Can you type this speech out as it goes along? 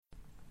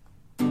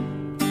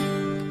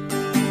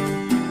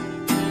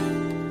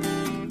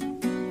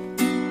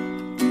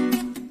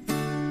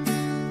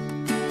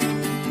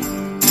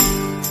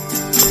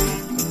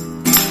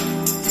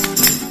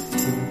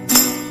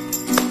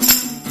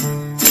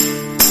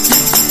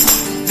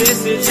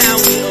This is how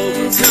we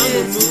overcome.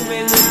 We're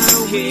moving with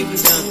the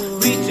kingdom,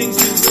 reaching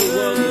to the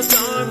world with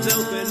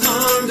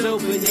arms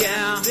open,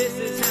 yeah. This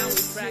is how we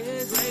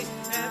practice grace.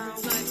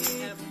 Every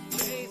night, every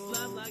day,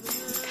 love like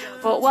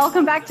you. Well,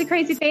 welcome back to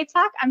Crazy Faith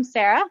Talk. I'm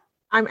Sarah.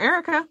 I'm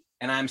Erica.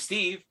 And I'm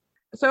Steve.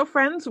 So,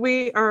 friends,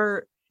 we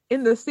are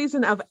in the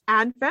season of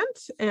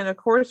Advent. And of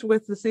course,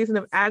 with the season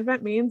of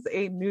Advent means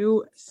a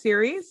new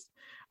series.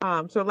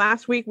 So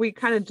last week, we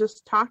kind of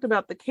just talked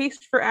about the case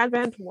for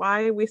Advent,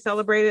 why we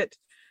celebrate it,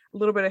 a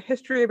little bit of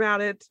history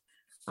about it,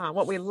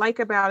 what we like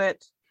about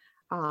it.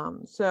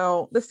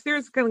 So this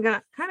series is going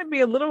to kind of be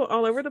a little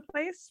all over the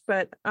place.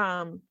 But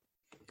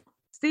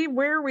Steve,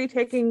 where are we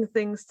taking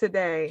things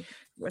today?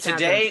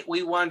 Today, Advent?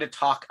 we wanted to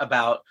talk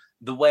about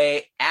the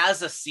way,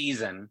 as a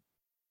season,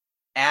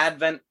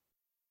 Advent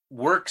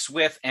works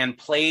with and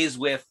plays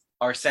with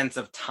our sense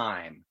of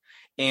time.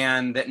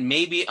 And that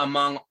maybe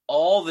among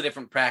all the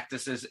different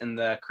practices in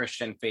the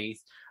Christian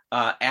faith,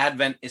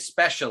 Advent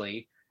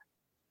especially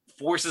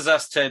forces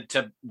us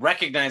to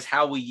recognize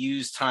how we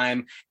use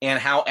time and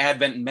how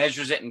Advent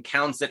measures it and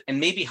counts it, and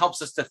maybe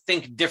helps us to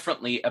think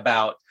differently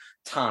about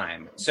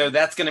time. So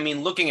that's going to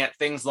mean looking at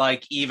things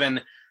like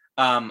even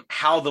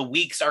how the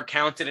weeks are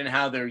counted and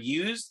how they're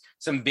used,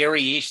 some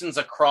variations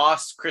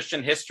across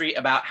Christian history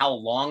about how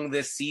long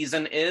this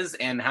season is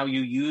and how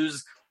you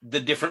use the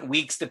different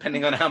weeks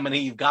depending on how many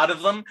you've got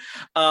of them,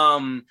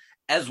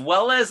 as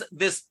well as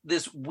this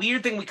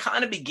weird thing we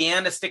kind of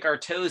began to stick our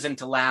toes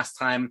into last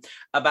time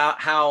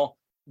about how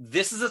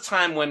this is a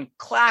time when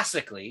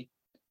classically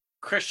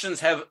Christians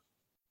have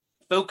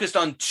focused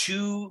on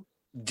two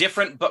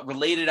different but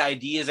related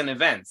ideas and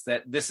events.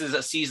 That this is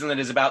a season that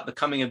is about the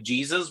coming of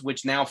Jesus,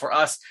 which now for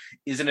us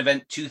is an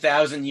event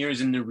 2,000 years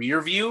in the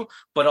rear view,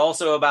 but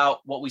also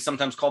about what we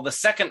sometimes call the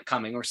second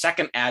coming or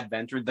second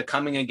advent, or the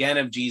coming again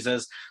of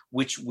Jesus,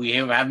 which we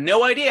have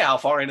no idea how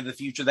far into the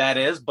future that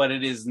is, but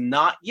it is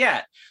not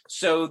yet.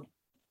 So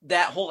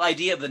that whole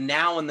idea of the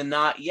now and the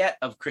not yet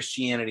of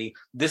Christianity,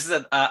 this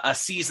is a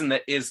season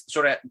that is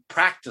sort of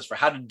practice for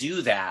how to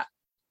do that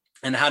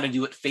and how to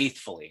do it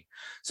faithfully.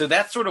 So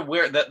that's sort of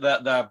where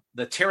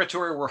the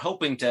territory we're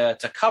hoping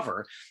to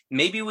cover.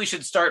 Maybe we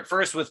should start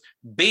first with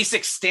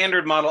basic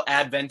standard model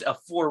Advent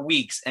of 4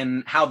 weeks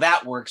and how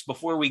that works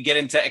before we get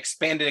into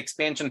expanded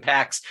expansion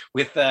packs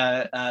with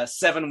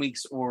 7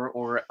 weeks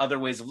or other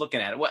ways of looking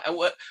at it.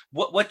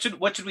 What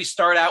should we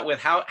start out with?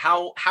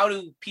 How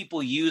do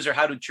people use, or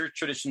how do church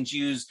traditions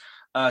use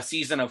a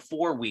season of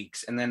 4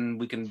 weeks, and then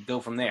we can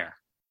go from there.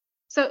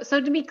 So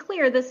to be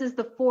clear, this is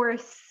the 4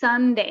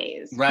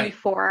 Sundays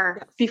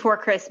before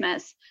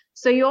Christmas.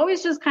 So you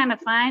always just kind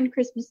of find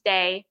Christmas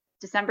Day,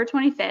 December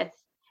 25th,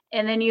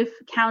 and then you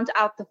count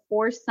out the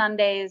 4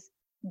 Sundays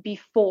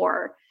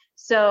before.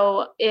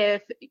 So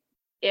if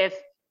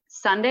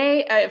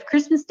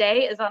Christmas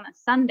Day is on a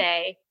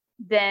Sunday,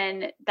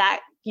 then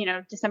that,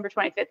 December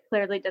 25th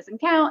clearly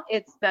doesn't count.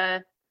 It's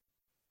the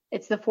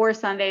 4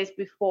 Sundays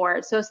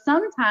before. So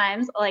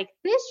sometimes, like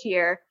this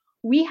year,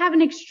 we have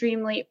an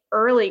extremely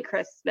early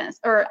Christmas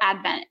or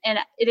Advent, and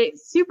it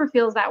super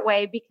feels that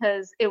way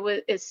because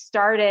it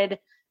started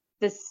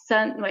the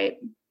Sunday.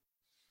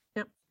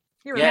 Yep.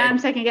 Yeah, I'm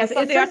second guessing.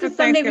 The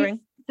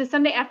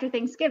Sunday after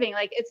Thanksgiving.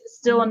 Like, it's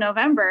still in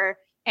November,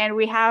 and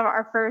we have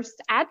our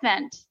first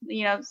Advent.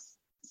 First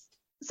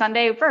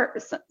Sunday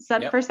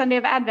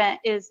of Advent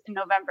is in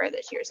November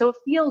this year, so it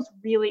feels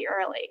really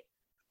early.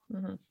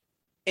 Mm-hmm.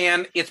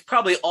 And it's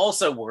probably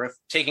also worth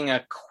taking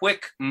a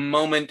quick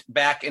moment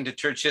back into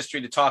church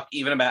history to talk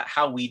even about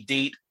how we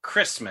date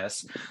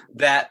Christmas,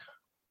 that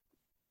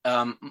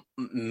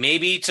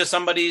maybe to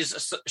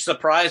somebody's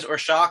surprise or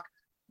shock,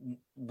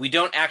 we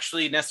don't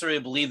actually necessarily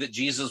believe that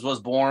Jesus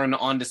was born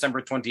on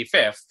December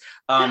 25th.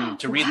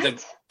 To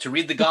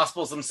read the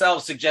Gospels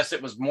themselves suggests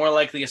it was more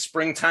likely a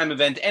springtime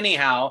event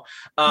anyhow,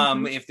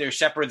 if they're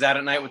shepherds out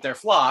at night with their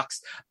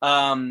flocks.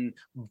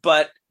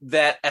 But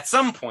that at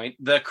some point,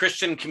 the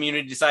Christian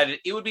community decided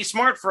it would be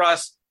smart for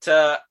us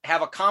to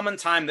have a common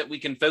time that we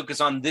can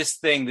focus on this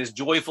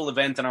joyful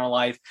event in our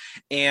life.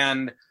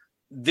 And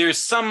there's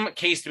some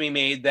case to be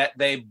made that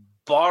they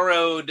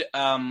borrowed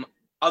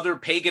other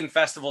pagan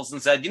festivals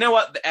and said, you know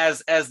what,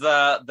 as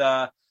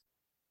the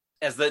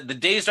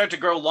days start to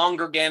grow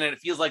longer again and it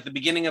feels like the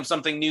beginning of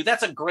something new,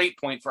 that's a great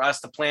point for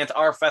us to plant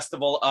our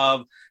festival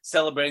of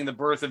celebrating the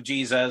birth of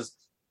Jesus.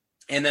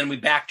 And then we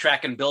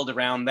backtrack and build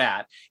around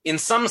that. In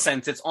some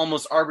sense, it's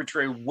almost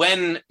arbitrary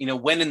when in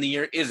the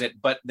year is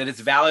it, but that it's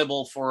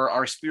valuable for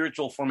our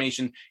spiritual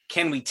formation.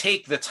 Can we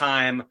take the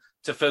time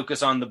to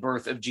focus on the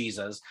birth of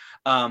Jesus?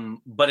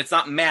 But it's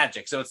not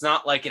magic. So it's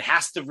not like it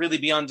has to really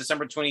be on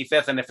December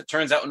 25th. And if it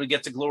turns out when we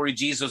get to glory,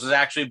 Jesus was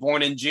actually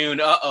born in June,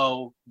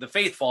 the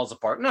faith falls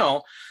apart.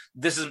 No,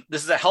 this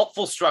is a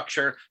helpful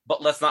structure,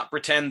 but let's not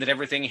pretend that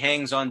everything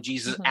hangs on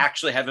Jesus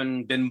actually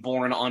having been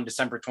born on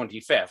December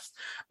 25th.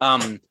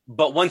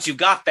 But once you've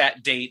got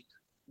that date,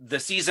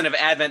 the season of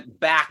Advent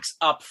backs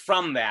up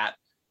from that.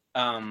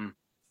 And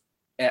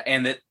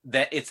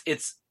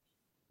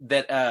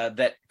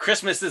that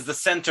Christmas is the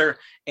center,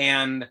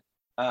 and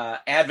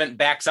Advent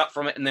backs up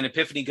from it, and then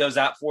Epiphany goes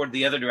out forward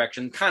the other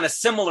direction, kind of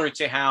similar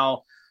to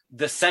how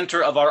the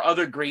center of our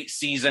other great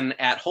season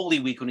at Holy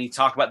Week, when we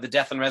talk about the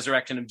death and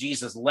resurrection of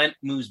Jesus, Lent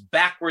moves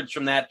backwards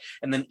from that,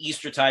 and then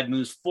Eastertide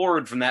moves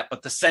forward from that,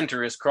 but the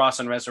center is cross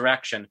and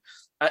resurrection.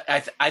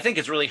 I think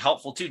it's really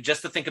helpful, too,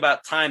 just to think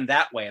about time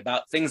that way,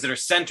 about things that are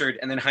centered,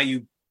 and then how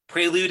you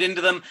prelude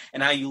into them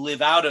and how you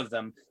live out of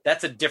them.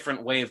 That's a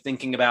different way of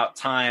thinking about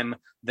time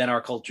than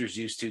our culture's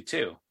used to,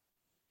 too.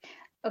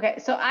 Okay,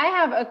 so I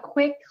have a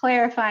quick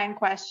clarifying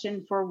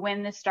question for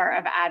when the start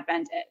of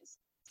Advent is.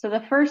 So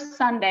the first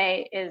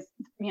Sunday is,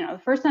 the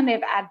first Sunday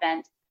of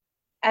Advent.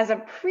 As a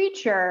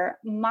preacher,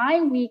 my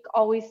week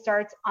always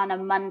starts on a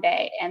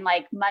Monday, and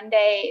like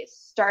Monday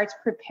starts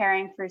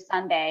preparing for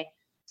Sunday.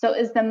 So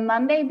is the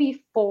Monday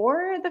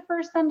before the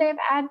first Sunday of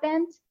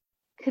Advent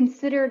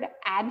considered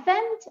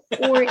Advent,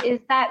 or is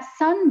that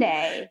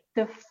Sunday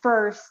the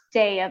first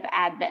day of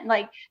Advent?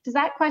 Like, does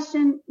that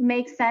question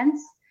make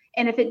sense?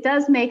 And if it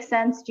does make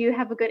sense, do you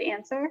have a good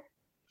answer?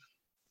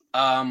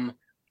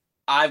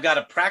 I've got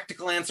a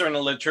practical answer and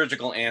a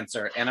liturgical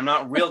answer, and I'm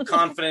not real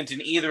confident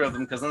in either of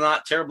them because I'm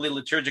not terribly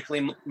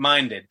liturgically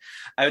minded.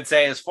 I would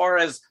say, as far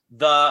as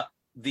the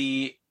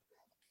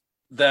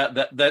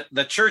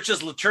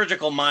church's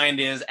liturgical mind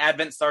is,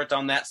 Advent starts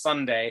on that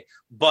Sunday,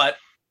 but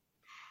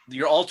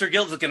your altar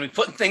guild is going to be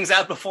putting things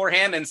out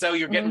beforehand, and so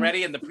you're getting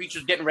ready, and the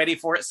preacher's getting ready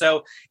for it.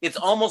 So it's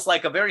almost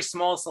like a very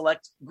small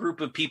select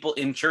group of people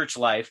in church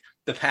life,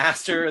 the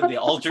pastor, the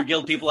altar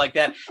guild, people like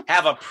that,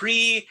 have a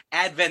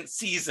pre-Advent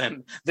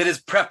season that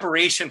is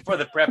preparation for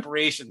the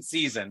preparation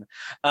season.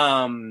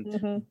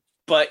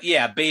 But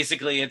yeah,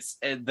 basically it's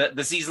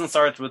the season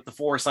starts with the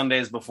 4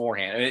 Sundays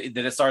beforehand,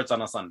 that it starts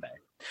on a Sunday.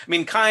 I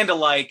mean, kind of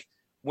like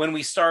when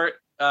we start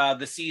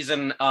the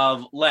season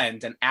of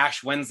Lent, and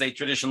Ash Wednesday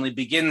traditionally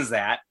begins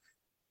that.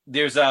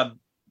 There's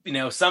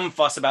some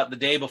fuss about the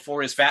day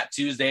before is Fat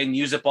Tuesday, and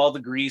use up all the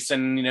grease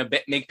and,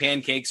 make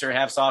pancakes or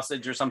have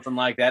sausage or something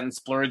like that and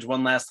splurge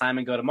one last time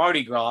and go to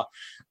Mardi Gras.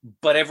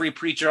 But every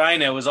preacher I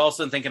know is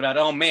also thinking about,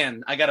 oh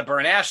man, I got to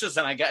burn ashes,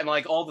 and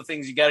like all the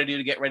things you got to do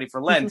to get ready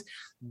for Lent.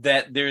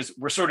 That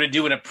we're sort of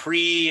doing a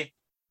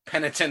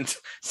pre-penitent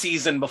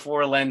season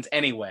before Lent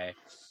anyway.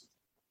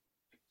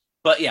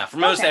 But yeah, for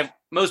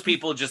most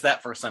people, just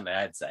that first Sunday,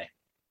 I'd say.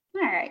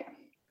 All right.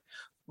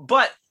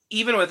 But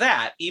even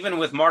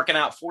with marking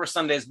out 4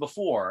 Sundays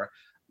before,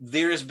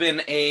 there's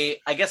been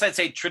I guess I'd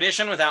say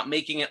tradition, without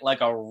making it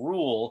like a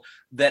rule,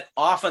 that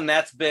often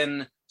that's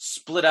been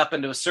split up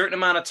into a certain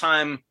amount of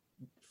time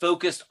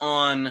focused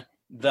on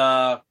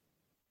the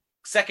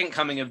second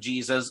coming of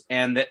Jesus,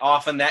 and that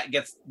often that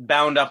gets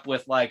bound up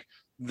with like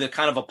the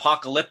kind of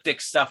apocalyptic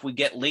stuff we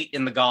get late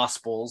in the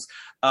Gospels,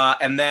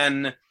 and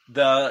then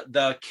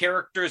the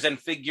characters and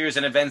figures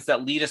and events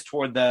that lead us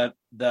toward the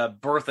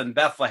birth in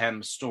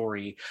Bethlehem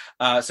story.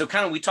 So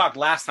kind of, we talked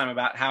last time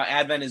about how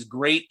Advent is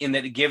great in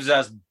that it gives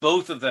us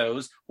both of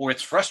those, or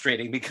it's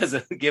frustrating because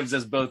it gives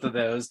us both of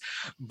those,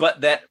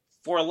 but that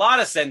for a lot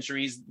of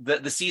centuries,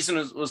 the season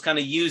was kind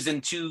of used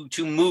in two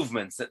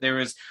movements, that there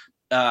was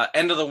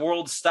end of the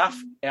world stuff,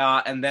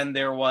 and then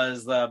there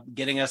was the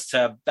getting us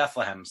to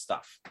Bethlehem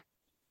stuff.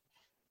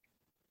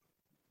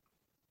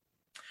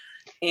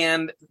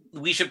 And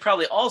we should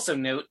probably also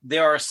note,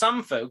 there are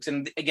some folks,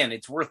 and again,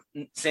 it's worth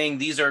saying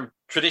these are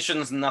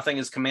traditions, nothing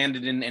is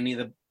commanded in any of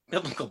the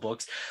biblical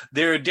books.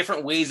 There are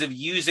different ways of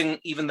using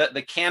even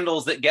the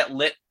candles that get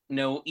lit,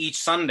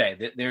 each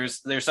Sunday.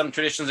 There's some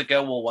traditions that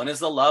go, well, one is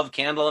the love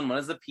candle, and one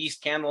is the peace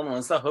candle, and one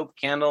is the hope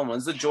candle, and one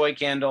is the joy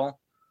candle.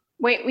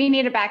 Wait, we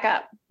need to back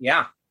up.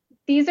 Yeah.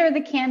 These are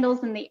the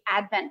candles in the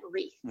Advent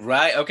wreath.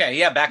 Right. Okay.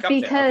 Yeah. Back up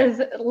because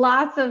there. Okay.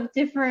 Lots of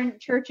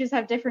different churches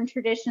have different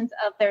traditions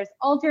of, there's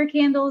altar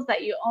candles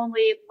that you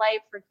only light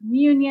for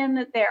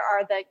communion. There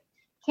are the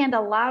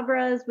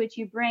candelabras, which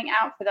you bring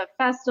out for the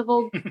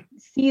festival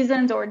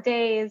seasons or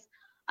days.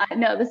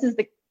 No, this is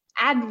the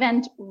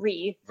Advent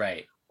wreath.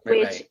 Right.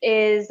 Which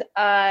is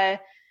a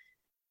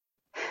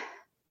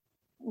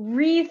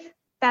wreath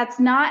that's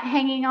not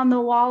hanging on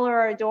the wall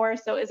or a door.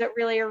 So is it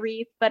really a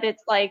wreath? But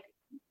it's like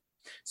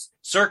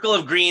circle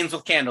of greens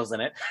with candles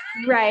in it.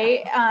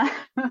 Right.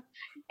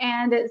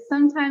 And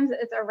sometimes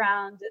it's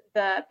around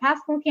the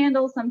paschal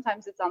candles.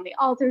 Sometimes it's on the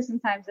altar.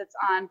 Sometimes it's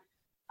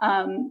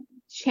on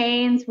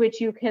chains,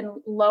 which you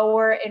can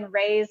lower and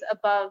raise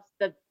above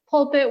the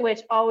pulpit,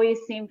 which always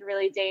seemed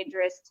really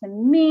dangerous to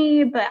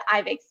me, but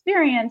I've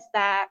experienced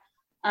that.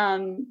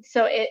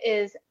 So it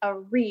is a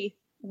wreath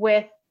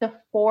with the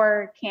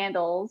 4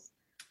 candles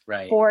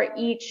for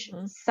each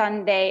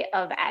Sunday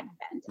of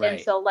Advent. Right.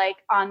 And so like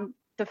on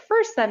the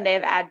first Sunday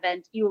of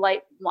Advent, you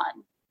light 1.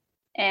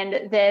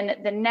 And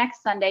then the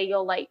next Sunday,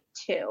 you'll light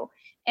 2.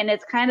 And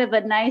it's kind of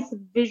a nice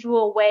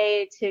visual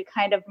way to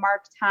kind of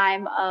mark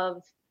time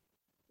of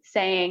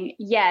saying,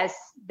 yes,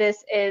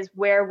 this is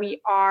where we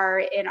are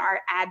in our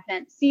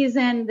Advent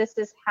season. This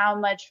is how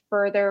much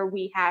further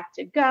we have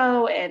to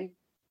go. And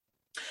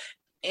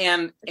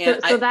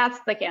so that's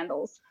the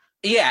candles.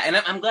 Yeah. And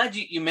I'm glad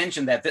you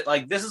mentioned that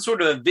like this is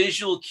sort of a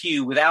visual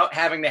cue without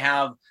having to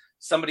have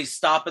somebody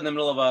stop in the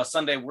middle of a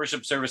Sunday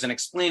worship service and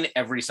explain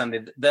every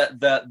Sunday.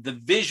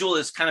 The visual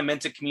is kind of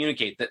meant to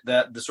communicate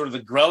that the sort of the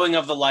growing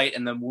of the light,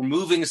 and then we're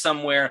moving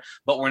somewhere,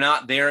 but we're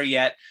not there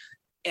yet.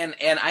 And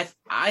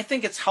I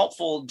think it's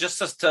helpful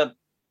just to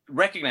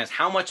recognize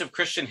how much of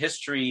Christian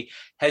history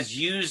has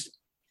used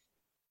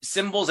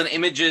symbols and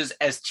images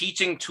as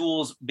teaching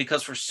tools,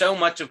 because for so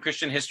much of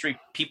Christian history,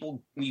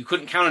 you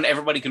couldn't count on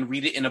everybody can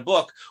read it in a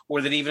book,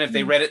 or that even if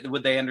they read it,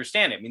 would they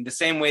understand it? I mean, the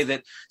same way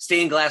that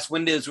stained glass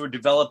windows were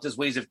developed as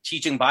ways of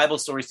teaching Bible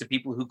stories to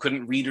people who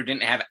couldn't read or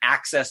didn't have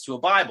access to a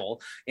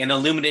Bible, and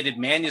illuminated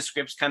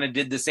manuscripts kind of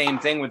did the same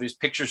thing, where there's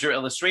pictures or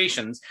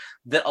illustrations,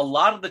 that a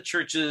lot of the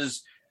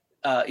church's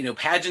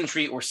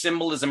pageantry or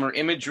symbolism or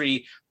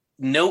imagery,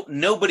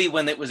 nobody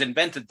when it was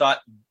invented thought,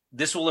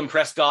 this will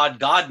impress God,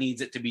 God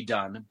needs it to be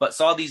done, but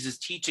saw these as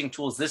teaching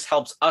tools. This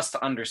helps us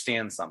to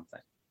understand something.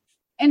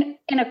 And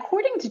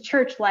according to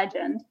church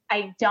legend,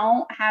 I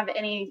don't have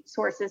any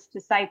sources to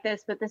cite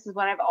this, but this is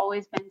what I've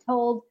always been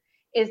told,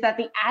 is that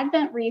the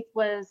Advent wreath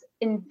was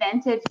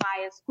invented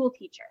by a school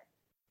teacher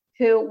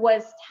who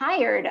was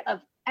tired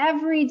of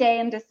every day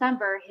in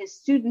December his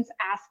students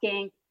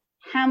asking,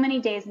 how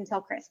many days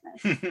until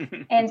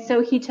Christmas? And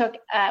so he took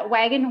a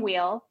wagon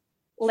wheel,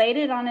 laid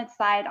it on its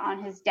side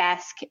on his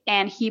desk,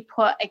 and he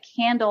put a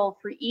candle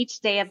for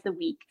each day of the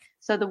week.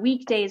 So the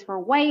weekdays were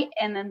white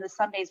and then the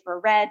Sundays were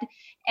red.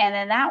 And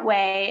then that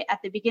way, at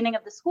the beginning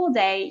of the school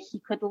day, he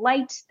could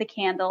light the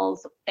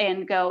candles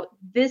and go,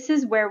 this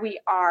is where we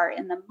are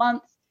in the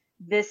month.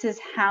 This is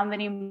how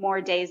many more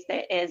days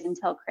there is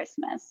until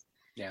Christmas.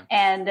 Yeah.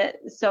 And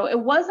so it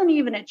wasn't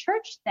even a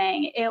church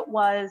thing. It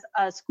was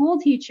a school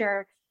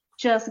teacher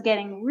just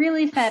getting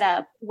really fed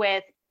up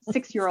with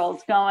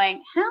 6-year-olds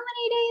going, how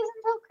many days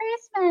until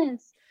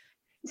Christmas?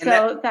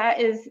 So that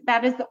is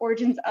the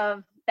origins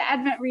of the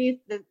Advent wreath.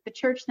 The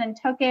church then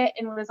took it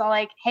and was all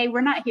like, hey,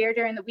 we're not here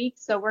during the week,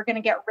 so we're going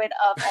to get rid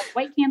of all the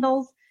white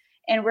candles,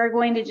 and we're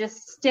going to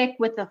just stick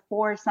with the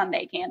 4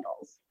 Sunday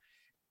candles.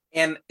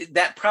 And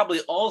that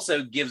probably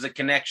also gives a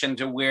connection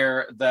to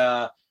where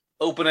the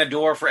open a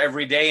door for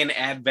every day in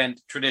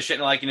Advent tradition,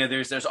 like,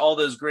 there's all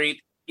those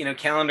great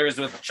calendars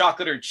with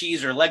chocolate or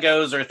cheese or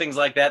Legos or things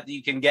like that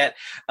you can get.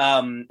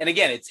 And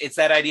again, it's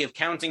that idea of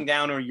counting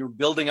down, or you're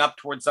building up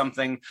towards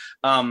something,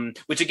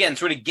 which again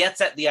sort of gets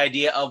at the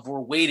idea of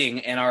we're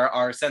waiting, and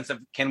our sense of,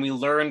 can we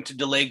learn to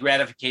delay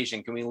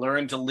gratification? Can we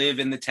learn to live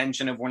in the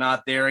tension of we're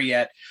not there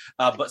yet,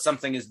 but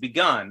something has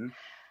begun?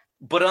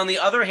 But on the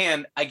other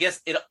hand, I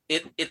guess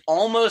it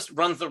almost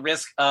runs the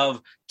risk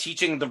of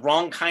teaching the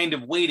wrong kind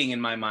of waiting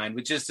in my mind,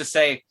 which is to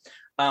say,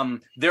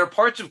 there are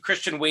parts of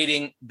Christian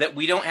waiting that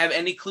we don't have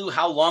any clue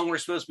how long we're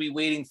supposed to be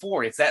waiting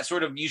for. It's that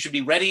sort of, you should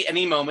be ready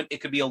any moment.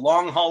 It could be a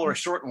long haul or a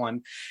short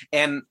one.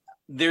 And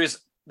there's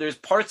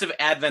parts of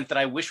Advent that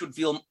I wish would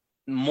feel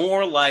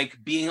more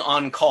like being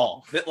on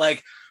call, that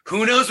like,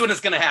 who knows when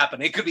it's going to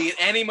happen? It could be at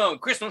any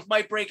moment. Christmas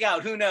might break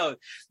out. Who knows?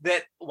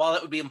 That while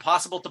it would be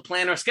impossible to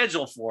plan or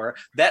schedule for,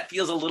 that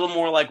feels a little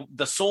more like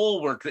the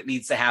soul work that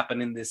needs to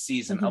happen in this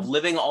season, of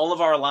living all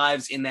of our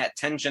lives in that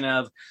tension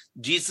of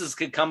Jesus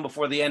could come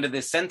before the end of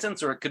this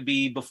sentence, or it could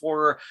be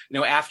before,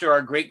 after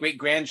our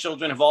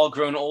great-great-grandchildren have all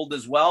grown old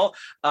as well.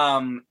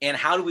 And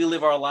how do we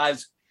live our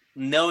lives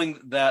knowing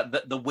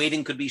that the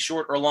waiting could be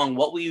short or long?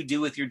 What will you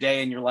do with your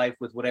day and your life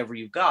with whatever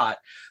you've got?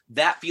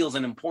 That feels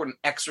an important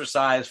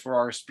exercise for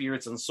our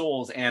spirits and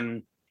souls.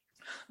 And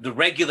the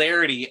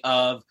regularity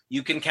of,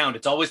 you can count,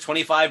 it's always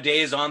 25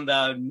 days on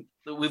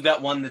we've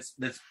got one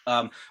that's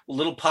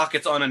little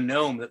pockets on a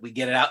gnome that we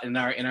get it out in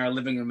our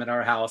living room at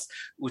our house,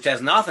 which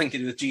has nothing to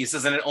do with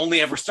Jesus, and it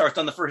only ever starts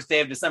on the first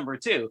day of December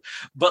too.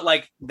 But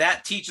like,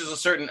 that teaches a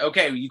certain,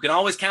 okay, you can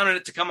always count on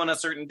it to come on a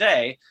certain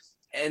day.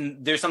 And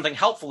there's something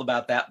helpful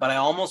about that, but I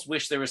almost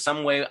wish there was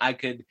some way I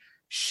could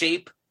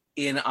shape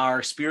in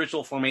our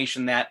spiritual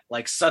formation that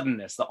like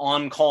suddenness, the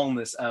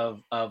on-callness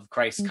of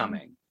Christ's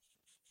coming.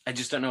 I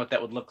just don't know what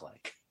that would look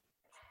like.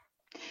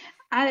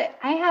 I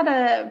had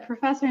a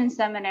professor in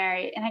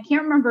seminary, and I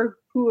can't remember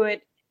who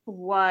it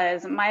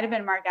was. It might have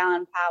been Mark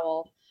Allen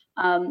Powell,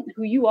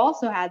 who you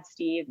also had,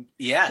 Steve.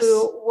 Yes.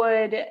 Who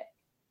would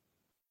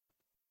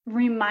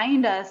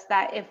remind us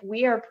that if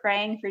we are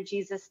praying for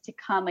Jesus to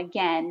come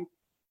again,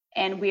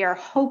 and we are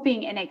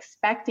hoping and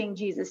expecting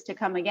Jesus to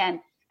come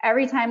again,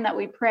 every time that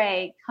we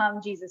pray,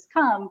 come, Jesus,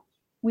 come,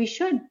 we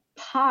should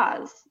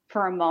pause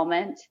for a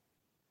moment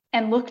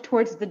and look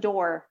towards the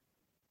door,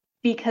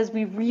 because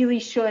we really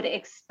should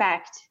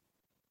expect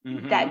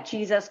that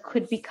Jesus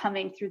could be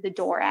coming through the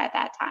door at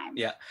that time.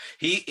 Yeah.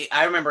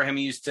 I remember him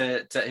used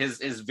to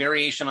his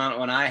variation on it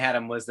when I had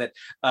him was that,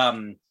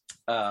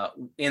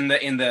 in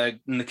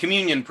the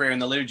communion prayer in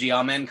the liturgy,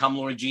 Amen, come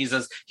Lord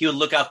Jesus, he would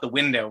look out the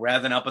window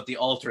rather than up at the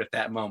altar at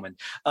that moment.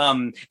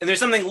 And there's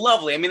something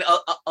lovely. I mean,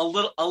 a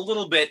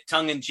little bit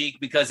tongue in cheek,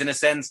 because in a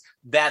sense,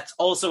 that's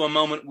also a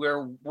moment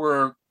where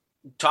we're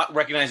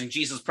recognizing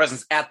Jesus'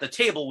 presence at the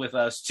table with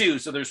us too.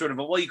 So there's sort of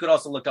you could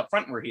also look up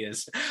front where he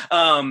is.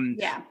 And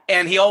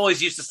he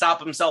always used to stop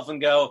himself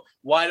and go,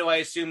 why do I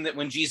assume that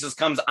when Jesus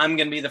comes, I'm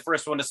going to be the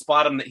first one to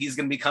spot him, that he's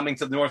going to be coming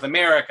to North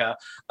America?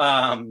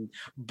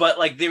 But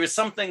like, there is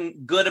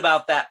something good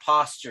about that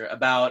posture,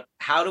 about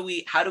how do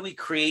we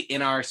create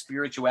in our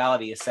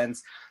spirituality a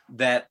sense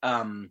that,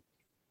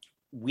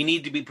 we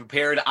need to be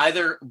prepared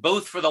either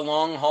both for the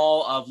long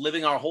haul of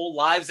living our whole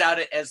lives out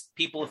as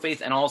people of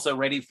faith, and also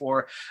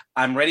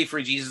I'm ready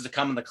for Jesus to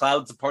come in the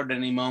clouds to part at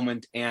any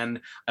moment,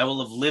 and I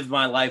will have lived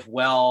my life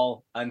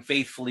well and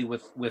faithfully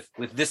with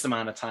this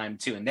amount of time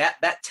too. And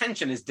that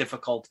tension is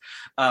difficult,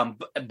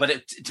 but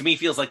it to me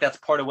feels like that's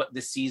part of what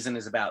this season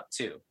is about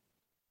too.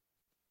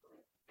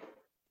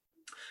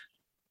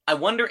 I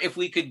wonder if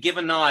we could give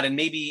a nod, and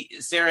maybe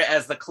Sarah,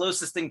 as the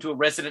closest thing to a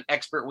resident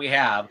expert we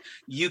have,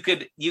 you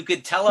could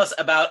tell us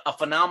about a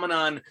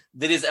phenomenon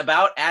that is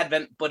about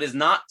Advent, but is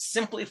not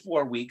simply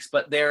 4 weeks,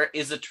 but there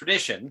is a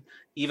tradition,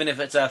 even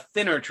if it's a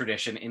thinner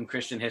tradition in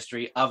Christian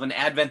history, of an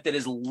Advent that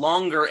is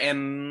longer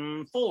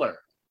and fuller.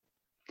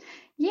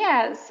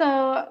 Yeah,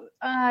 so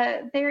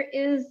there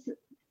is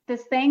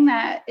this thing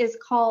that is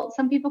called,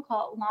 some people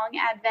call it long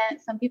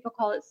Advent, some people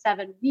call it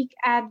 7-week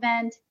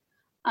Advent.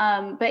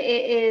 But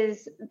it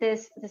is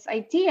this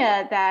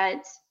idea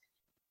that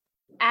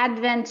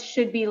Advent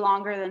should be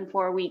longer than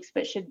 4 weeks,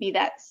 but should be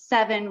that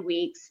 7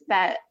 weeks,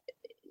 that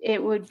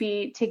it would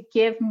be to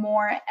give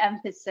more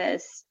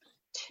emphasis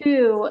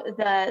to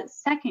the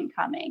second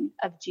coming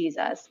of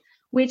Jesus,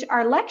 which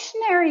our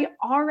lectionary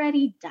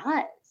already does.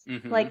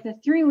 Mm-hmm. Like the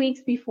 3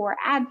 weeks before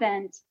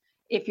Advent,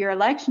 if you're a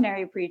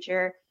lectionary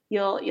preacher,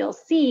 you'll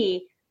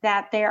see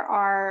that there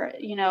are,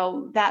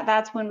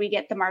 that's when we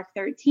get the Mark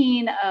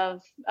 13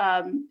 of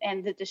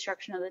and the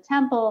destruction of the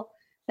temple.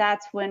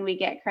 That's when we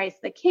get Christ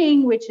the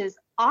King, which is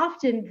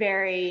often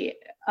very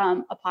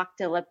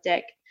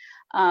apocalyptic,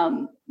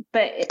 but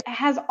it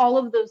has all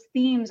of those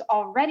themes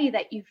already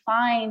that you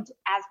find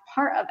as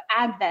part of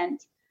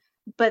Advent.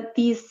 But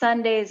these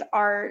Sundays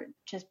are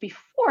just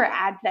before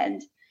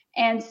Advent,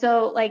 and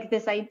so like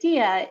this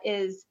idea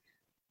is,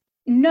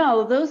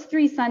 no, those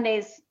 3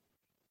 Sundays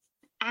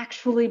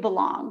actually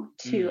belong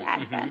to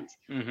Advent.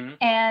 Mm-hmm.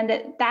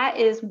 And that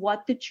is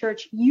what the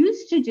church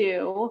used to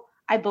do,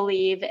 I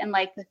believe, in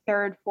like the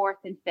 3rd,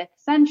 4th, and 5th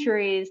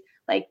centuries.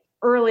 Like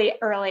early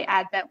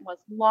Advent was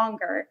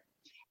longer.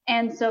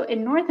 And so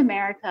in North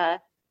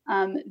America,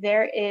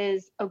 there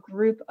is a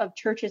group of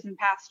churches and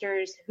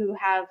pastors who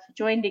have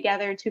joined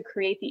together to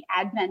create the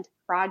Advent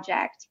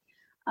Project.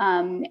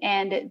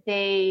 And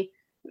they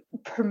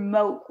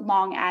promote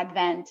long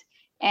Advent,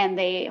 and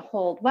they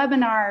hold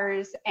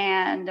webinars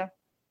and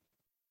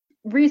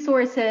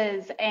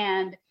resources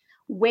and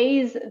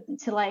ways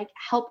to like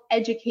help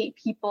educate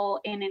people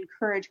and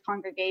encourage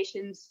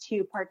congregations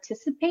to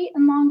participate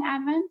in long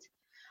Advent.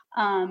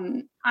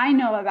 I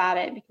know about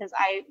it because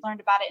I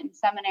learned about it in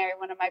seminary.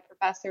 One of my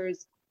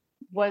professors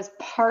was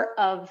part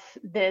of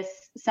this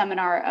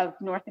seminar of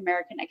North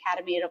American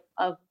Academy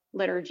of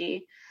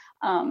Liturgy,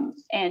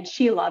 and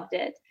she loved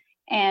it.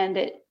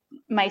 And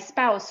my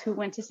spouse, who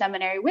went to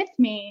seminary with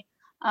me,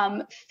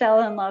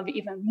 fell in love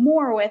even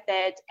more with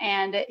it,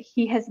 and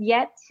he has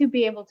yet to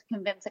be able to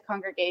convince a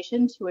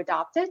congregation to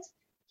adopt it.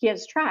 He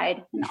has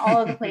tried in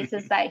all of the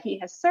places that he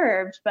has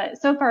served,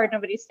 but so far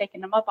nobody's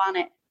taken him up on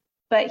it.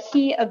 But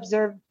he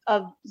observes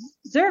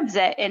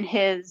it in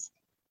his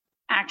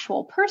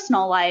actual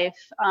personal life,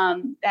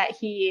 that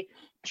he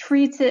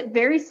treats it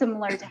very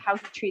similar to how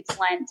he treats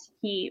Lent.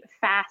 He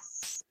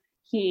fasts.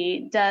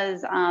 He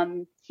does.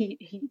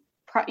 He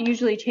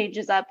usually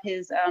changes up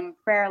his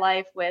prayer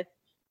life with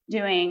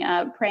doing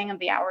praying of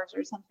the hours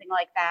or something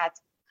like that.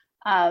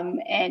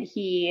 And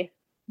he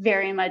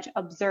very much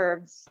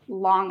observes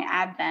long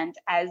Advent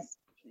as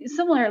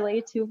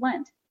similarly to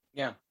Lent.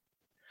 Yeah.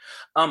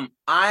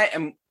 I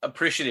am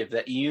appreciative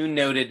that you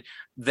noted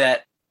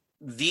that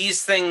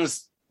these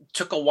things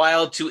took a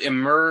while to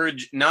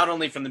emerge, not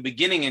only from the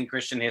beginning in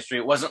Christian history.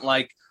 It wasn't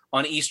like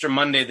on Easter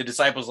Monday, the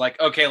disciples like,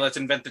 okay, let's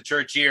invent the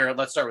church year.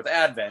 Let's start with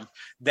Advent.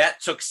 That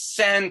took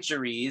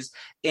centuries,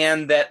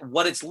 and that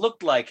what it's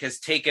looked like has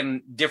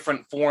taken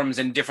different forms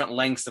and different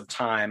lengths of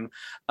time.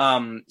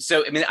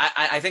 So, I mean,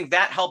 I think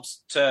that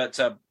helps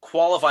to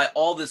qualify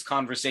all this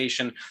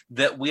conversation,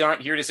 that we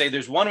aren't here to say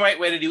there's one right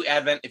way to do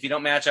Advent. If you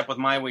don't match up with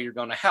my way, you're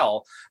going to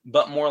hell.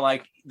 But more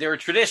like there are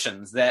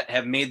traditions that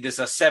have made this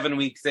a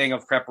 7-week thing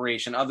of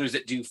preparation, others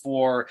that do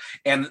 4,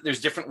 and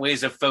there's different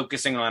ways of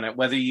focusing on it,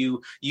 whether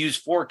you use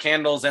 4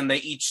 candles and they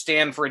each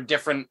stand for a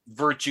different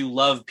virtue,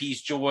 love,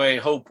 peace, joy,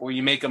 hope, or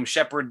you make them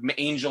shepherd,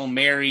 angel,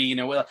 Mary,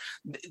 well,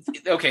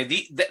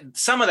 okay,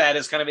 some of that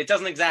is kind of, it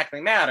doesn't exactly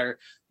matter.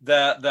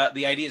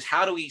 The idea is,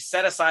 how do we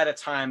set aside a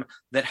time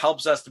that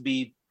helps us to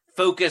be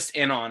focused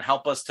in on,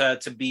 help us to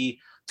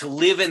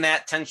live in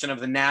that tension of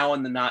the now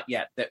and the not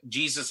yet, that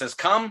Jesus has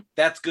come,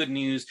 that's good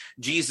news.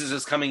 Jesus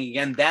is coming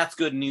again, that's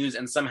good news.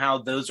 And somehow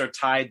those are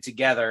tied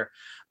together.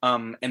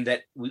 And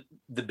that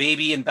the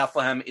baby in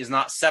Bethlehem is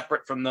not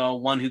separate from the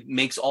one who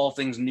makes all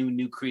things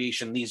new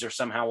creation. These are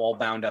somehow all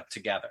bound up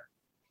together.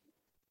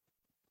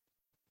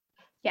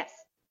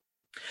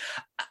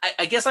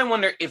 I guess I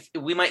wonder if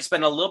we might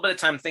spend a little bit of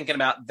time thinking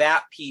about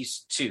that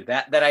piece too,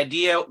 that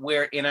idea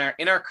where in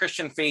our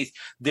Christian faith,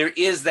 there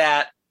is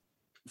that,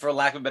 for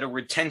lack of a better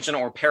word, tension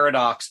or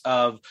paradox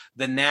of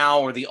the now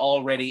or the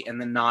already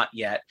and the not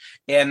yet.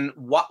 And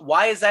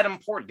why is that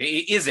important?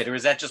 Is it, or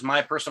is that just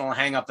my personal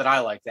hang up that I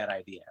like that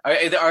idea?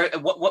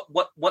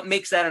 What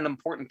makes that an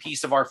important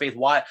piece of our faith?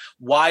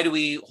 Why do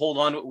we hold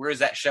on to it? Where does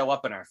that show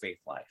up in our faith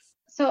life?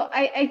 So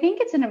I think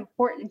it's an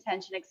important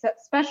tension,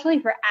 especially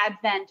for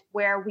Advent,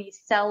 where we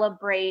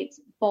celebrate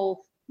both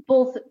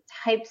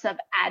types of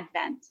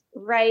Advent,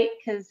 right?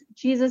 Because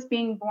Jesus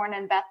being born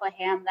in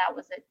Bethlehem, that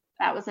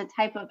was a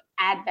type of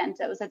Advent.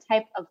 That was a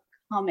type of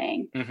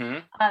coming.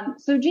 Mm-hmm.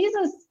 So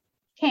Jesus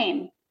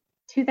came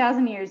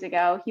 2,000 years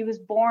ago. He was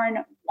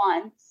born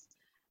once.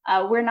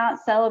 We're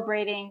not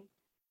celebrating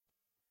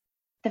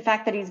the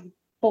fact that he's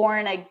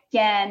born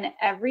again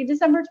every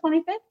December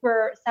 25th.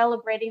 We're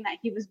celebrating that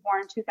he was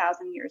born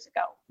 2,000 years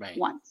ago, right,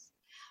 once.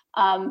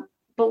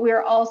 But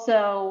we're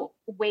also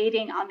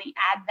waiting on the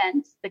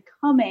Advent, the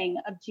coming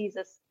of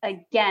Jesus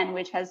again,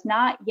 which has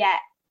not yet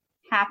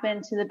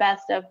happened to the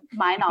best of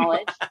my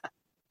knowledge.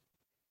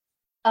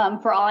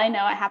 For all I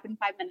know, it happened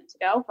 5 minutes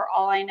ago. For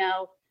all I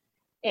know,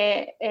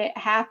 it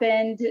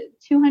happened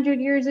 200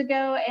 years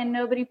ago and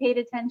nobody paid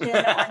attention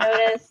or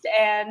noticed,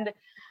 and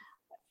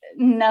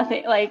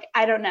nothing, like,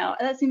 I don't know.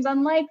 That seems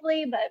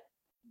unlikely, but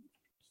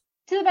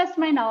to the best of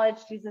my knowledge,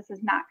 Jesus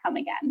has not come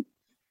again.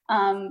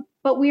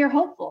 But we are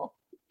hopeful.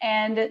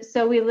 And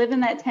so we live in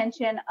that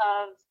tension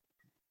of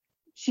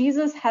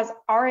Jesus has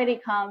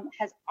already come,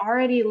 has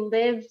already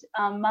lived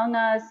among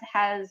us,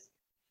 has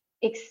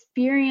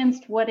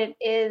experienced what it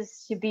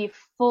is to be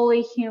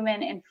fully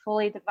human and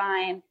fully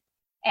divine.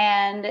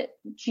 And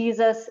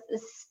Jesus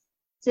is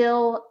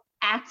still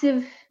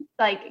active,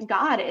 like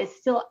God is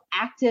still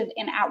active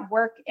and at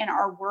work in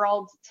our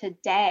world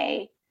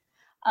today.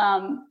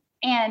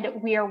 And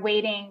we are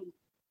waiting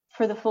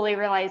for the fully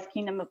realized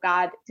kingdom of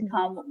God to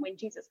come when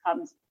Jesus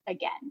comes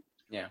again.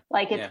 Yeah.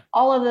 Like it's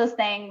all of those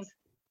things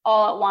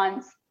all at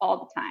once, all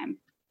the time.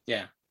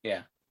 Yeah.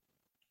 Yeah.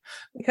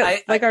 Because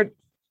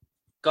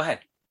go ahead.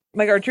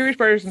 Like our Jewish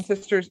brothers and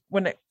sisters,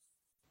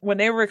 when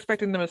they were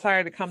expecting the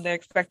Messiah to come, they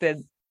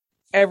expected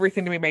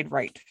everything to be made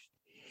right.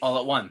 All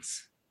at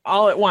once,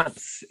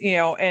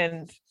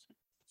 and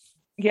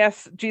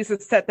yes,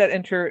 Jesus set that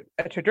into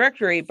a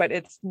trajectory, but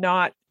it's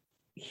not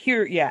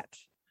here yet.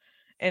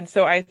 And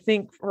so I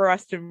think for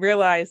us to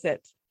realize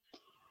that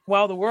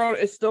while the world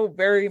is still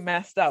very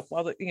messed up,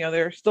 while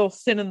there's still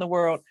sin in the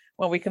world,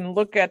 when we can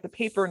look at the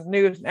paper and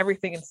news and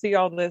everything and see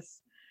all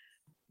this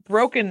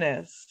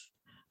brokenness,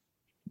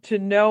 to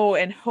know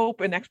and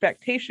hope and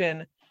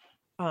expectation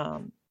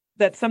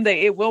that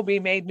someday it will be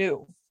made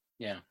new.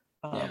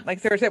 Like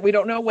Sarah said, we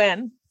don't know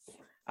when,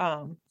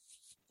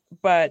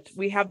 but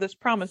we have this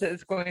promise that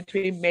it's going to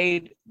be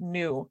made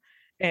new.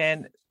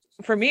 And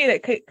for me,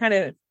 that kind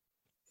of,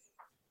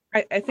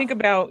 I think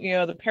about,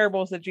 the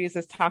parables that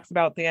Jesus talks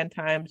about at the end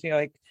times,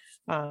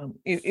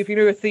 if you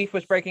knew a thief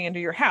was breaking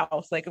into your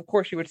house, like, of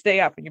course you would stay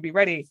up and you'd be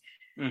ready,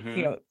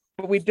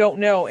 but we don't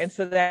know. And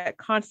so that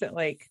constant,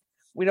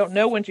 we don't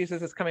know when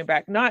Jesus is coming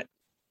back, not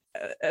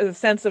a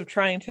sense of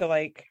trying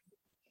to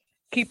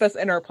keep us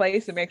in our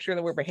place and make sure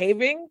that we're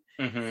behaving.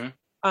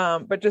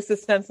 But just a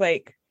sense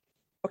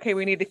okay,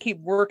 we need to keep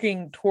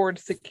working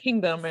towards the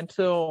kingdom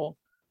until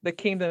the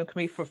kingdom can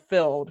be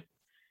fulfilled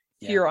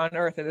here on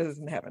earth as it is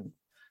in heaven.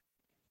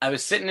 I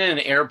was sitting in an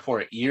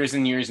airport years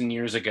and years and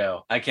years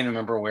ago. I can't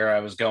remember where I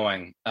was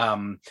going.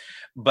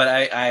 But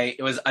I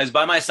was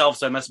by myself,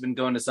 so I must have been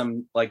going to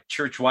some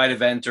church-wide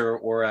event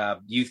or a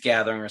youth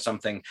gathering or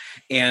something.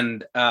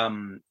 And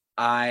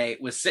I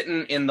was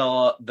sitting in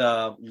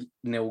the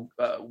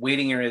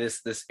waiting area of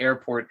this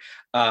airport,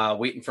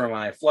 waiting for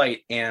my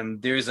flight, and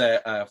there's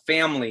a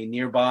family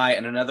nearby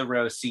in another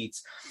row of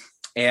seats,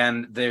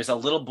 and there's a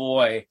little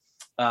boy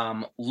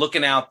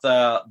looking out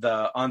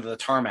onto the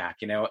tarmac,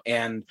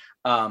 and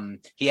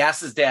he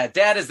asks his dad,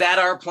 "Dad, is that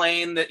our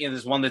plane?" That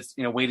there's one that's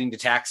waiting to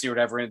taxi or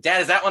whatever. And,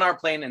 "Dad, is that one our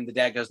plane?" And the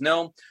dad goes,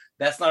 "No,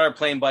 that's not our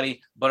plane,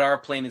 buddy, but our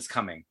plane is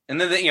coming." And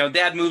then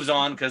dad moves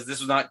on because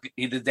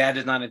the dad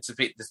did not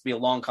anticipate this to be a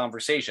long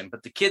conversation.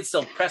 But the kid's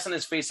still pressing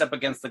his face up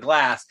against the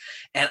glass,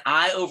 and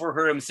I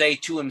overheard him say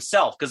to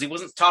himself, because he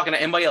wasn't talking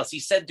to anybody else, he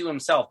said to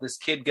himself, this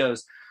kid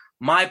goes,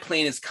 "My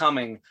plane is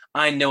coming.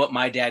 I know what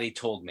my daddy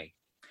told me."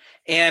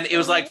 And it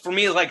was for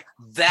me,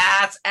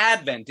 that's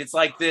Advent. It's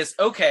this,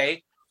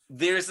 okay,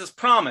 there's this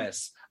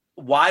promise.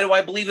 Why do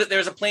I believe that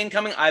there's a plane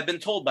coming? I've been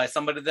told by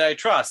somebody that I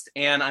trust,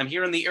 and I'm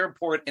here in the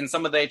airport and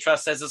somebody that I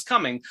trust says it's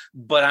coming,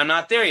 but I'm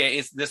not there yet.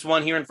 It's this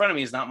one here in front of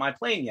me is not my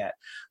plane yet.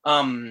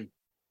 And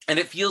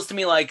it feels to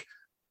me like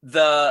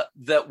without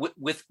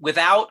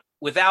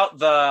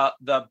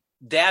the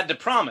dad to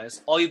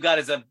promise. All you've got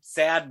is a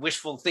sad,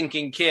 wishful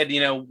thinking kid,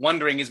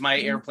 wondering, is my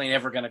airplane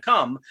ever going to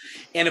come?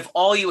 And if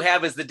all you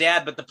have is the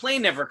dad, but the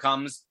plane never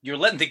comes, you're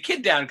letting the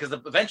kid down, because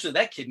eventually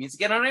that kid needs to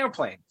get on an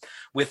airplane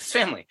with his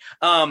family.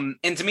 And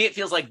to me, it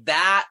feels like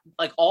that,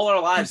 like all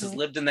our lives has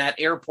lived in that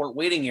airport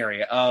waiting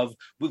area of,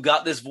 we've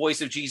got this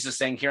voice of Jesus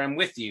saying, here, I'm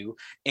with you.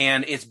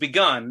 And it's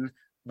begun.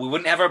 We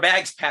wouldn't have our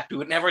bags packed. We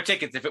wouldn't have our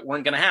tickets if it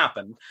weren't going to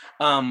happen.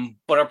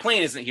 But our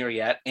plane isn't here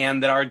yet.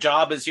 And that our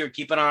job is here,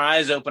 keeping our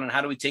eyes open on how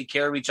do we take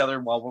care of each other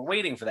while we're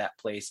waiting for that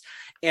place.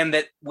 And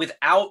that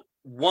without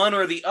one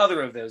or the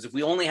other of those, if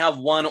we only have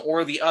one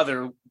or the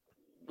other,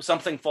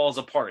 something falls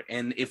apart.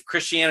 And if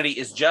Christianity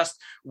is just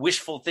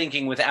wishful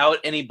thinking without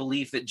any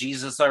belief that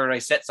Jesus already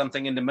set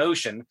something into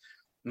motion,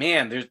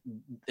 man,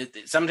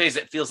 some days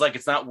it feels like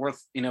it's not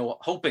worth,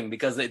 hoping,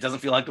 because it doesn't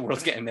feel like the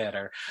world's getting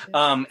better.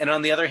 And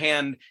on the other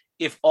hand,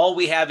 if all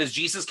we have is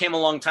Jesus came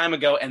a long time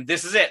ago and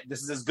this is it,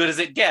 this is as good as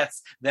it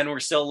gets, then we're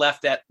still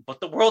left at,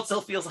 but the world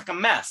still feels like a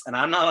mess and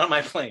I'm not on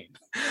my plane.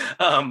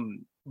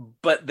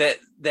 But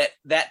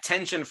that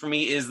tension for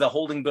me is the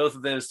holding both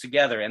of those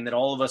together, and that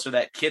all of us are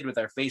that kid with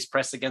our face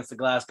pressed against the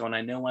glass going,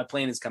 I know my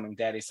plane is coming,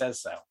 Daddy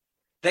says so.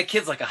 That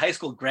kid's like a high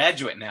school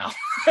graduate now.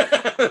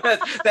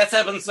 That's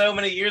happened so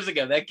many years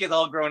ago. That kid's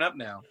all grown up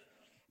now.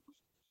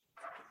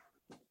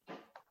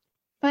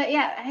 But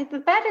yeah,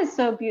 that is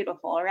so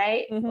beautiful,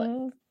 right?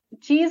 Mm-hmm.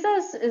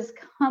 Jesus is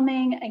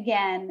coming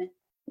again,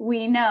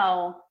 we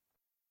know,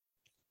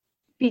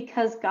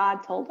 because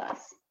God told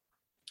us.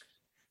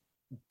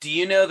 Do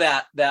you know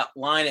that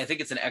line? I think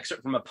it's an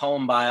excerpt from a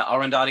poem by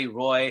Arundhati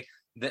Roy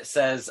that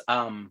says,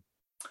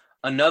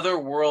 another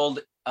world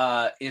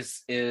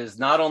is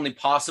not only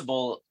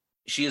possible,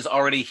 she is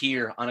already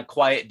here. On a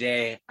quiet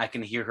day, I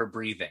can hear her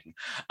breathing.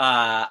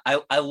 I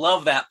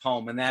love that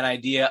poem and that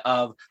idea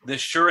of the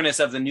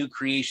sureness of the new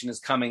creation is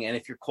coming. And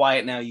if you're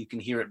quiet now, you can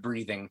hear it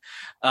breathing.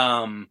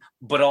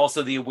 But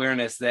also the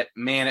awareness that,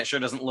 man, it sure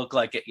doesn't look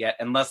like it yet.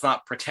 And let's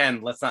not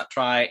pretend. Let's not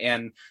try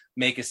and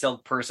make a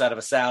silk purse out of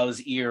a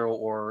sow's ear,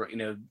 or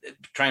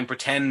try and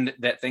pretend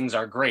that things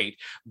are great,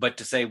 but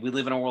to say we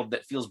live in a world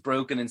that feels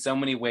broken in so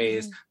many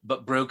ways,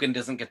 but broken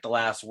doesn't get the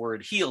last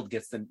word. Healed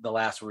gets the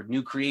last word.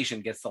 New creation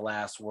gets the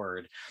last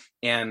word.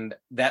 And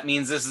that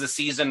means this is a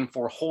season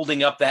for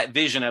holding up that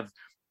vision of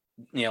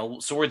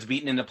swords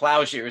beaten into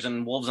plowshares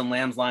and wolves and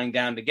lambs lying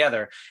down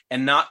together,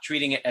 and not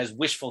treating it as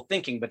wishful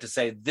thinking, but to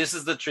say, this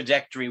is the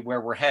trajectory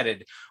where we're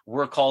headed.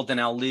 We're called to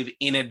now live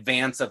in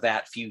advance of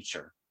that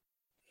future.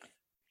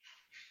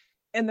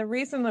 And the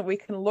reason that we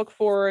can look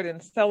forward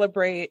and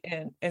celebrate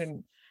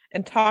and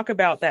talk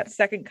about that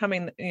second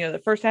coming,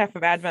 the first half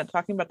of Advent,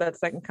 talking about that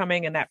second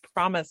coming and that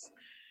promise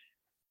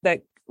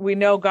that we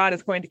know God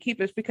is going to keep,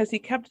 is because he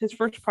kept his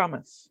first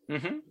promise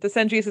to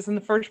send Jesus in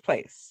the first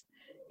place.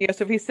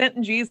 So if he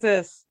sent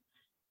Jesus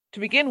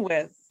to begin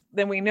with,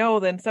 then we know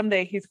then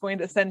someday he's going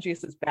to send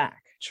Jesus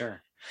back.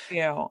 Sure.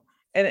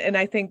 And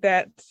I think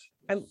that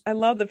I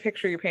love the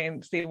picture you're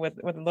painting, Steve, with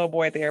the little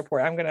boy at the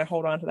airport. I'm going to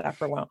hold on to that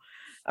for a while.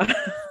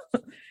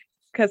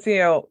 Because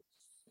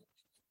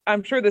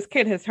I'm sure this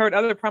kid has heard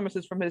other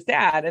promises from his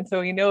dad, and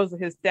so he knows that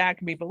his dad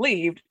can be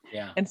believed.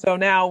 And so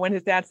now when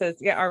his dad says,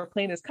 yeah, our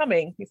plane is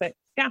coming, he's like,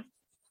 yeah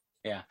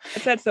I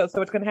said so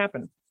it's going to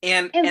happen.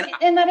 And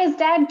that his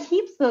dad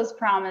keeps those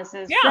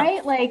promises,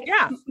 right? Like,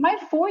 my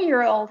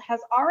 4-year-old has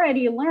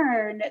already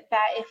learned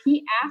that if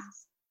he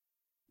asks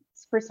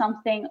for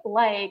something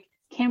like,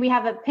 can we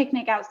have a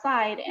picnic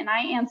outside, and I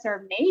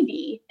answer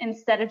maybe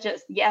instead of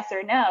just yes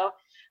or no,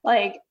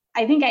 like,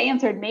 I think I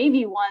answered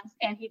maybe once,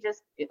 and he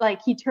just,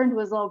 he turned to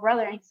his little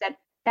brother and he said,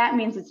 that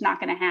means it's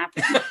not going to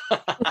happen.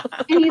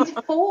 And he's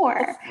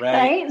 4,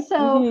 right?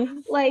 So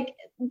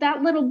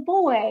that little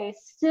boy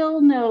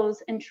still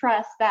knows and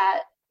trusts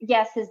that,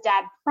 yes, his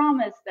dad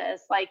promised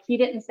this. Like, he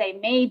didn't say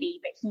maybe,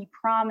 but he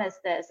promised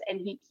this, and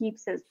he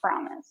keeps his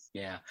promise.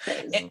 Yeah.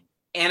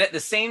 And at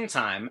the same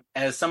time,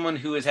 as someone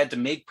who has had to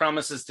make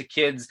promises to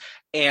kids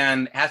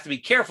and has to be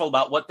careful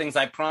about what things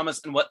I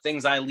promise and what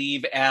things I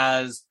leave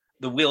as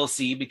the will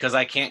see, because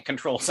I can't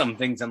control some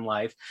things in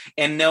life,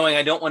 and knowing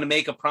I don't want to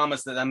make a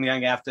promise that I'm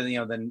going to have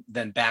to,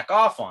 then back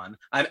off on.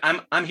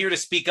 I'm here to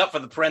speak up for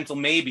the parental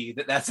maybe,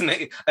 that's an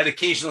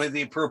occasionally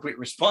the appropriate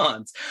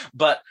response.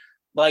 But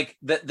like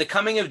the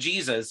coming of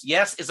Jesus,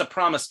 yes, is a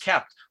promise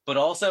kept, but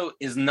also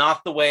is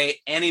not the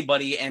way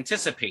anybody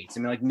anticipates.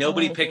 I mean, like,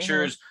 nobody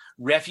pictures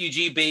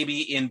refugee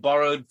baby in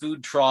borrowed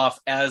food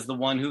trough as the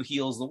one who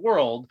heals the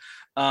world.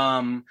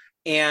 And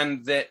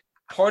that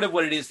part of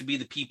what it is to be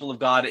the people of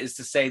God is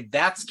to say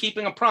that's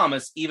keeping a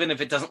promise, even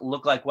if it doesn't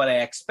look like what I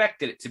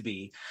expected it to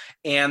be.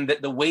 And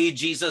that the way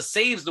Jesus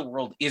saves the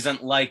world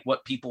isn't like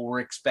what people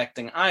were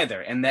expecting either.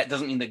 And that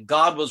doesn't mean that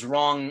God was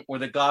wrong or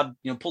that God,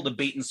 pulled a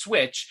bait and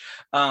switch.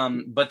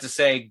 But to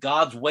say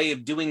God's way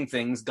of doing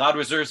things, God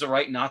reserves the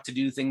right not to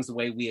do things the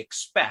way we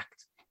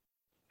expect.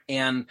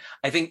 And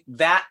I think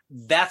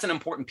that's an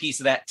important piece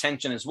of that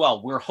tension as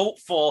well. We're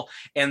hopeful,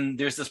 and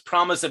there's this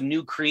promise of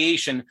new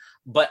creation,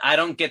 but I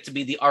don't get to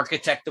be the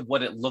architect of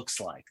what it looks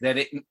like.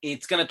 That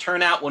it's going to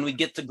turn out when we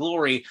get to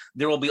glory,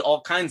 there will be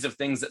all kinds of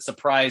things that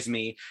surprise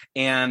me.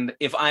 And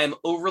if I am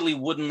overly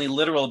woodenly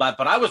literal about it,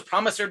 but I was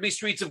promised there'd be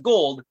streets of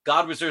gold,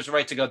 God reserves the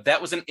right to go,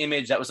 that was an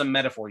image, that was a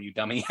metaphor, you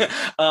dummy.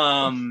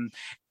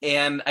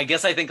 And I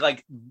guess I think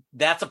like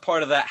that's a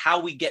part of that.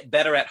 How we get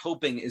better at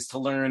hoping is to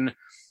learn,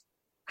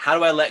 how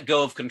do I let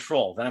go of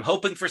control? That I'm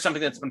hoping for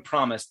something that's been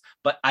promised,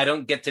 but I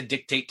don't get to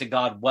dictate to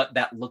God what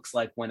that looks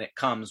like when it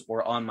comes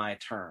or on my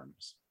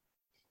terms.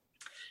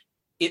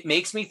 It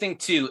makes me think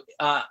too.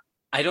 I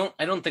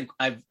don't think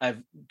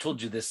I've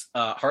told you this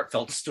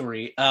heartfelt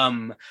story.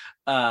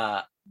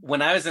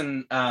 When I was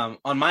on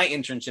my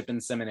internship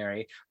in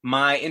seminary,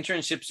 my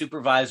internship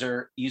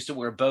supervisor used to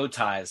wear bow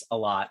ties a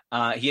lot.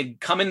 He had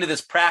come into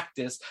this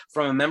practice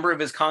from a member of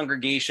his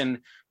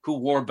congregation who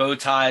wore bow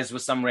ties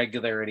with some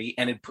regularity,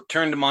 and had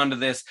turned him onto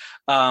this.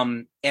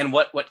 And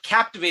what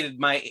captivated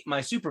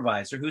my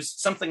supervisor, who's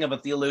something of a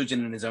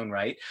theologian in his own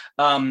right,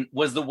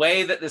 was the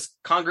way that this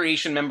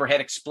congregation member had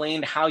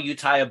explained how you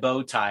tie a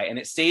bow tie, and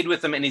it stayed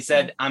with him. And he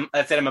said, "I'm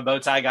a bow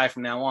tie guy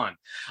from now on."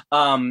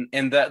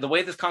 And the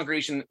way this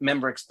congregation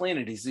member explained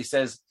it is, he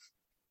says,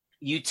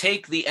 you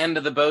take the end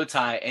of the bow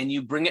tie and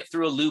you bring it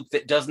through a loop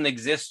that doesn't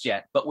exist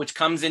yet, but which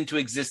comes into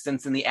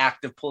existence in the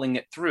act of pulling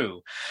it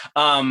through.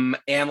 And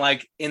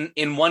like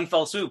in one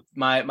fell swoop,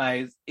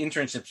 my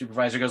internship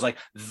supervisor goes like,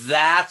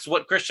 that's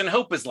what Christian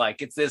hope is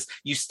like. It's this,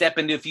 you step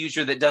into a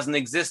future that doesn't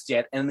exist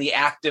yet, and the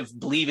act of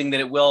believing that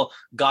it will,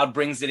 God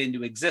brings it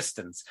into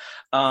existence.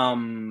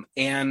 And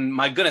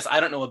my goodness, I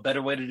don't know a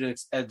better way to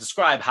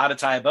describe how to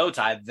tie a bow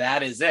tie.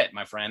 That is it,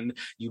 my friend.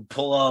 You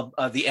pull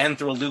the end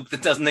through a loop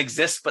that doesn't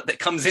exist, but that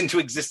comes into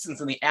existence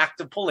in the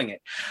act of pulling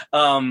it.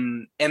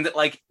 And that,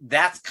 like,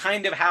 that's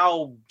kind of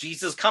how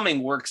Jesus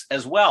coming works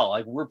as well.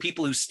 Like, we're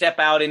people who step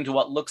out into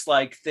what looks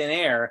like thin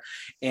air,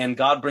 and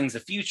God brings a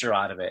future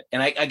out of it.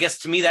 And I guess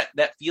to me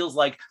that feels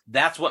like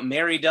that's what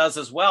Mary does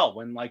as well,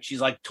 when like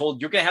she's like told,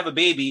 you're gonna have a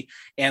baby,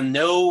 and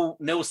no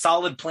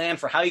solid plan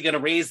for how you're gonna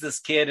raise this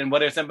kid and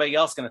what is everybody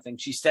else gonna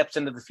think. She steps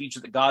into the future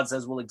that God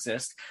says will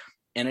exist,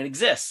 and it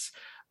exists.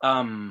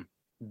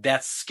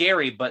 That's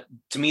scary, but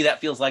to me that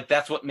feels like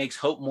that's what makes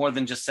hope more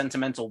than just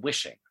sentimental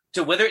wishing.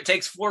 So whether it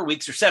takes 4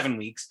 weeks or 7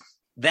 weeks,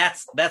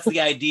 that's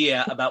the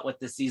idea about what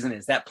this season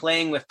is, that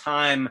playing with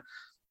time,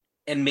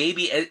 and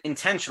maybe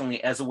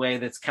intentionally as a way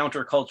that's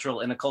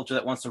countercultural in a culture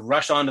that wants to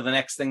rush on to the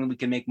next thing that we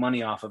can make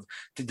money off of,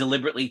 to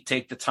deliberately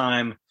take the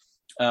time,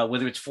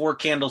 whether it's 4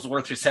 candles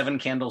worth or 7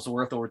 candles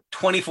worth or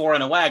 24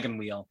 on a wagon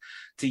wheel,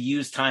 to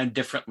use time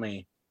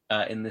differently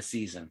in this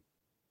season.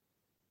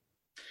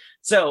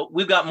 So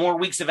we've got more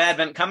weeks of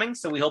Advent coming,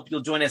 so we hope you'll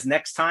join us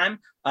next time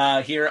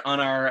here on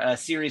our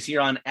series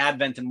here on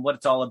Advent and what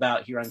it's all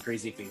about here on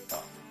Crazy Faith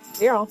Talk.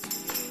 See y'all.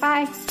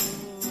 Bye.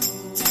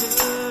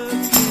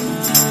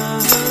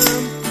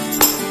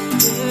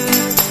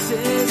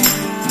 Yes,